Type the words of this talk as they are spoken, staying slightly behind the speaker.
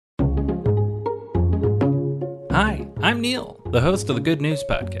Hi, I'm Neil, the host of the Good News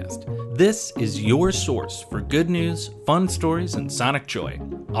Podcast. This is your source for good news, fun stories, and sonic joy.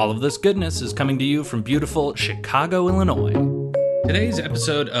 All of this goodness is coming to you from beautiful Chicago, Illinois. Today's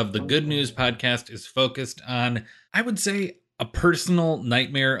episode of the Good News Podcast is focused on, I would say, a personal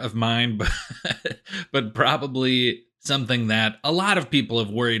nightmare of mine, but probably something that a lot of people have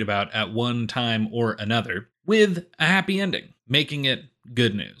worried about at one time or another, with a happy ending, making it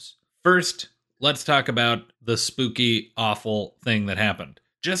good news. First, let's talk about the spooky, awful thing that happened.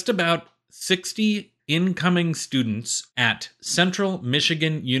 Just about 60 incoming students at Central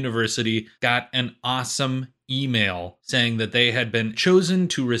Michigan University got an awesome email saying that they had been chosen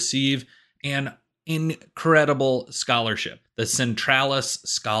to receive an incredible scholarship, the Centralis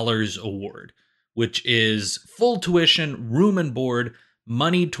Scholars Award, which is full tuition, room and board,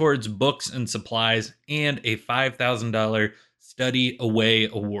 money towards books and supplies, and a $5,000 study away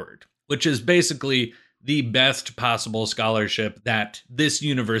award, which is basically the best possible scholarship that this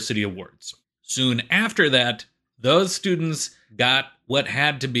university awards. Soon after that, those students got what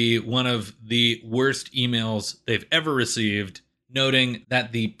had to be one of the worst emails they've ever received, noting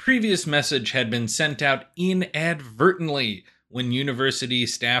that the previous message had been sent out inadvertently when university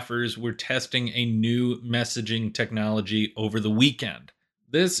staffers were testing a new messaging technology over the weekend.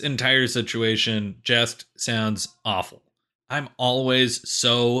 This entire situation just sounds awful. I'm always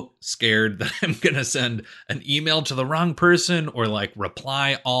so scared that I'm going to send an email to the wrong person or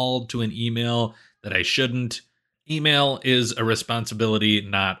reply all to an email that I shouldn't. Email is a responsibility,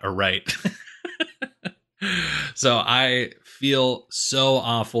 not a right. So I feel so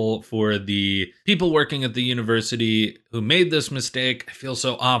awful for the people working at the university who made this mistake. I feel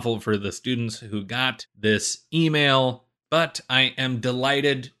so awful for the students who got this email. But I am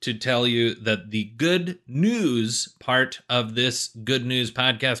delighted to tell you that the good news part of this Good News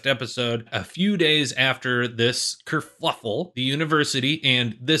Podcast episode, a few days after this kerfluffle, the university,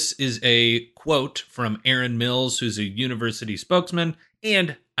 and this is a quote from Aaron Mills, who's a university spokesman,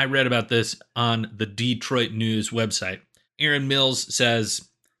 and I read about this on the Detroit News website. Aaron Mills says,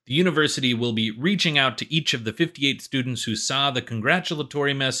 the university will be reaching out to each of the 58 students who saw the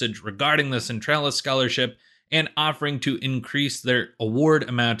congratulatory message regarding the Centralis Scholarship and offering to increase their award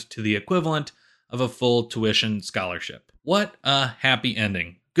amount to the equivalent of a full tuition scholarship. What a happy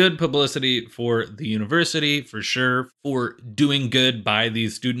ending. Good publicity for the university, for sure, for doing good by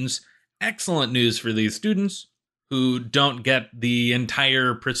these students. Excellent news for these students who don't get the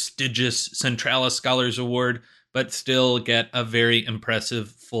entire prestigious Centralis Scholars Award, but still get a very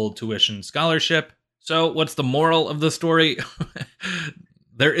impressive full tuition scholarship. So what's the moral of the story?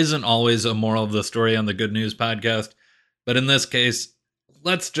 There isn't always a moral of the story on the Good News Podcast, but in this case,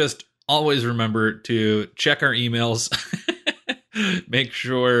 let's just always remember to check our emails. Make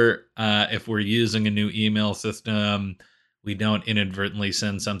sure if we're using a new email system, we don't inadvertently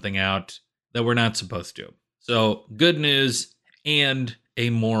send something out that we're not supposed to. So, good news and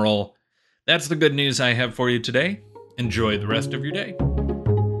a moral. That's the good news I have for you today. Enjoy the rest of your day.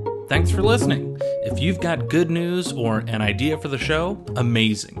 Thanks for listening. If you've got good news or an idea for the show,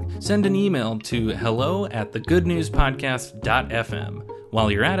 amazing. Send an email to hello@thegoodnewspodcast.fm. While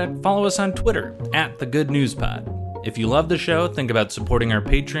you're at it, follow us on Twitter @thegoodnewspod. If you love the show, think about supporting our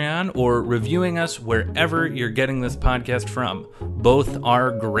Patreon or reviewing us wherever you're getting this podcast from. Both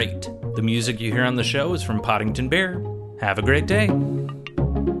are great. The music you hear on the show is from Poddington Bear. Have a great day.